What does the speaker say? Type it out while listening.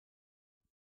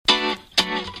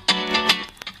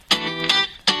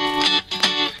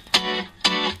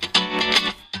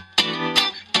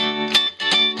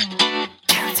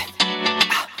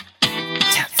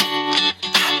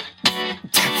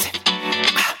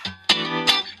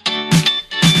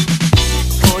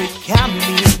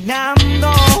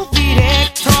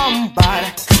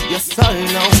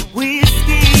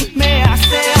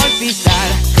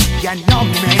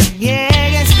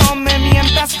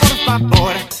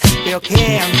Veo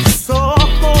que en tus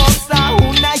ojos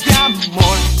aún hay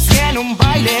amor. Si en un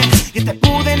baile yo te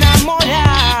pude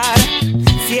enamorar,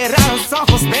 cierra los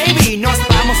ojos, baby, nos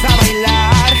vamos a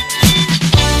bailar.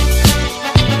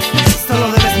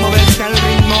 Solo debes moverte al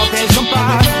ritmo del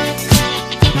compás.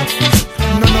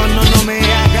 No me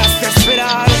hagas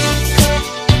esperar.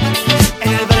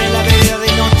 En el bar, en la avenida,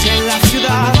 de noche en la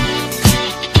ciudad.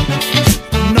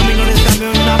 No me ignores, dame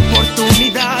una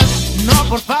oportunidad. No,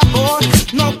 por favor,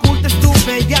 no ocultes tu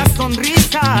bella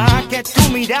sonrisa, que tu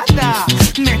mirada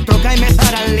me toca y me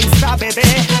paraliza, bebé.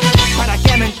 ¿Para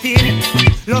qué mentir?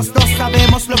 Los dos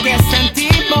sabemos lo que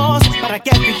sentimos. ¿Para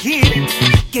qué fingir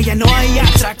que ya no hay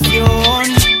atracción?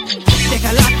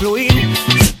 Déjala fluir,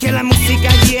 que la música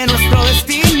guíe nuestro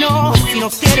destino. Si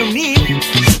nos quiere unir,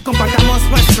 compartamos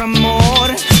nuestro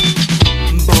amor.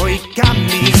 Voy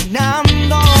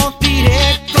caminando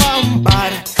directo a un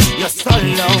bar. Yo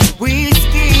solo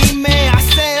whisky me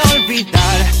hace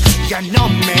olvidar. Ya no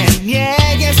me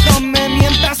niegues, no me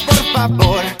mientas, por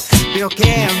favor. Veo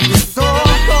que